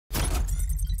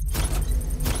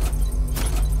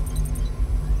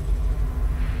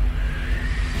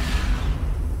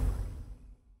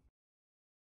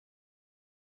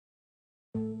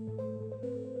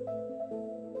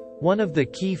One of the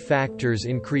key factors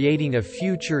in creating a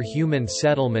future human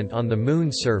settlement on the Moon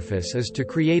surface is to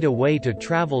create a way to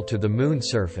travel to the Moon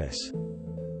surface.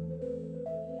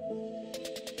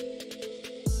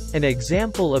 An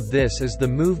example of this is the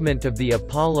movement of the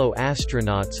Apollo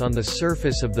astronauts on the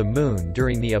surface of the Moon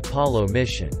during the Apollo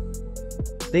mission.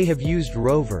 They have used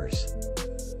rovers.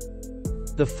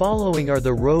 The following are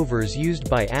the rovers used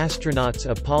by astronauts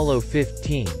Apollo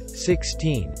 15,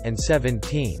 16, and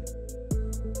 17.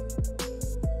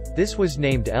 This was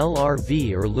named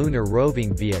LRV or Lunar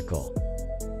Roving Vehicle.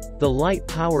 The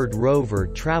light-powered rover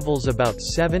travels about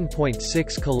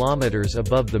 7.6 kilometers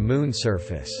above the Moon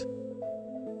surface.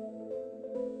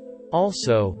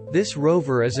 Also, this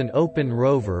rover is an open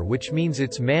rover, which means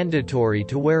it's mandatory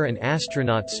to wear an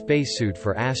astronaut spacesuit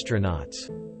for astronauts.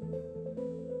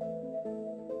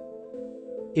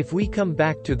 If we come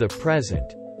back to the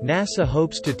present, NASA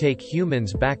hopes to take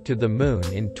humans back to the Moon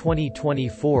in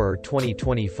 2024 or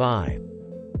 2025.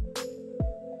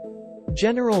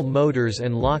 General Motors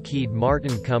and Lockheed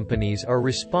Martin companies are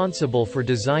responsible for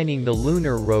designing the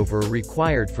lunar rover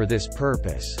required for this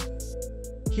purpose.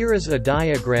 Here is a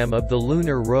diagram of the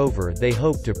lunar rover they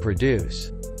hope to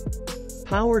produce.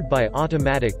 Powered by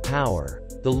automatic power,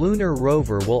 the lunar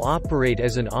rover will operate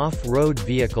as an off-road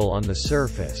vehicle on the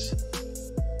surface.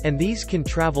 And these can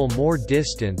travel more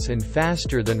distance and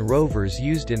faster than rovers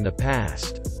used in the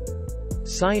past.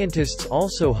 Scientists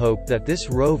also hope that this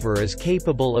rover is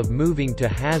capable of moving to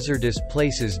hazardous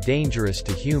places dangerous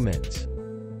to humans.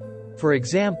 For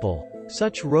example,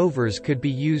 such rovers could be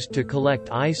used to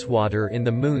collect ice water in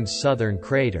the Moon's southern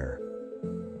crater.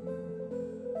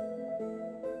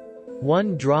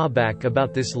 One drawback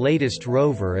about this latest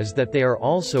rover is that they are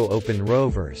also open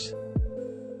rovers.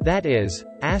 That is,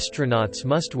 astronauts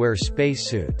must wear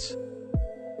spacesuits.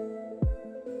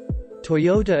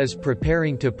 Toyota is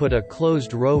preparing to put a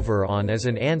closed rover on as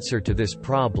an answer to this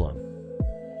problem.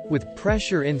 With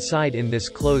pressure inside in this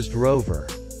closed rover,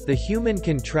 the human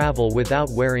can travel without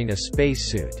wearing a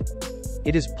spacesuit.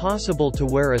 It is possible to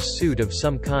wear a suit of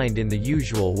some kind in the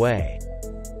usual way.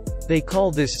 They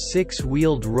call this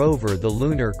six-wheeled rover the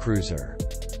Lunar Cruiser.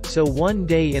 So one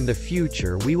day in the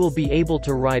future we will be able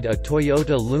to ride a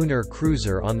Toyota Lunar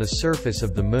Cruiser on the surface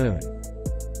of the Moon.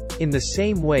 In the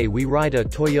same way we ride a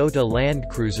Toyota Land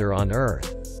Cruiser on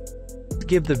Earth.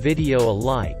 Give the video a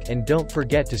like and don't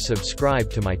forget to subscribe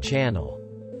to my channel.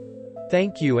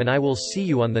 Thank you, and I will see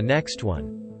you on the next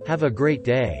one. Have a great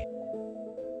day.